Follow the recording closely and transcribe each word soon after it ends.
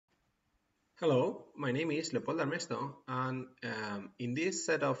Hello, my name is Leopoldo Armesto, and in this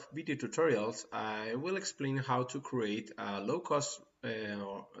set of video tutorials, I will explain how to create a low-cost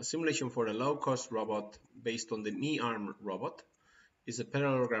a simulation for a low-cost robot based on the meArm robot. It's a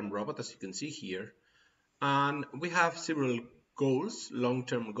parallelogram robot, as you can see here, and we have several goals,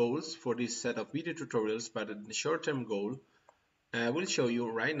 long-term goals for this set of video tutorials. But the short-term goal, I will show you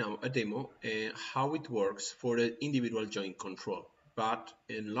right now a demo how it works for the individual joint control. But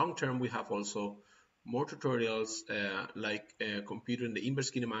in long term, we have also more tutorials like computing the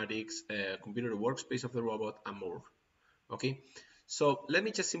inverse kinematics, computer the workspace of the robot, and more. Okay, so let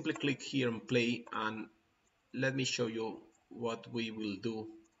me just simply click here and play, and let me show you what we will do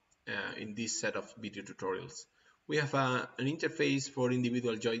in this set of video tutorials. We have an interface for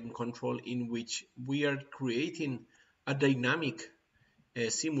individual joint control in which we are creating a dynamic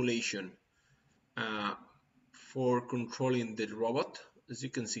simulation uh, for controlling the robot. As you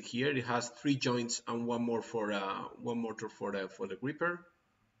can see here, it has 3 joints and one more for one motor for the gripper,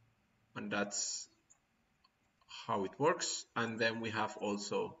 and that's how it works. And then we have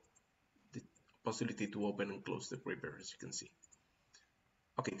also the possibility to open and close the gripper, as you can see.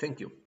 Okay, thank you.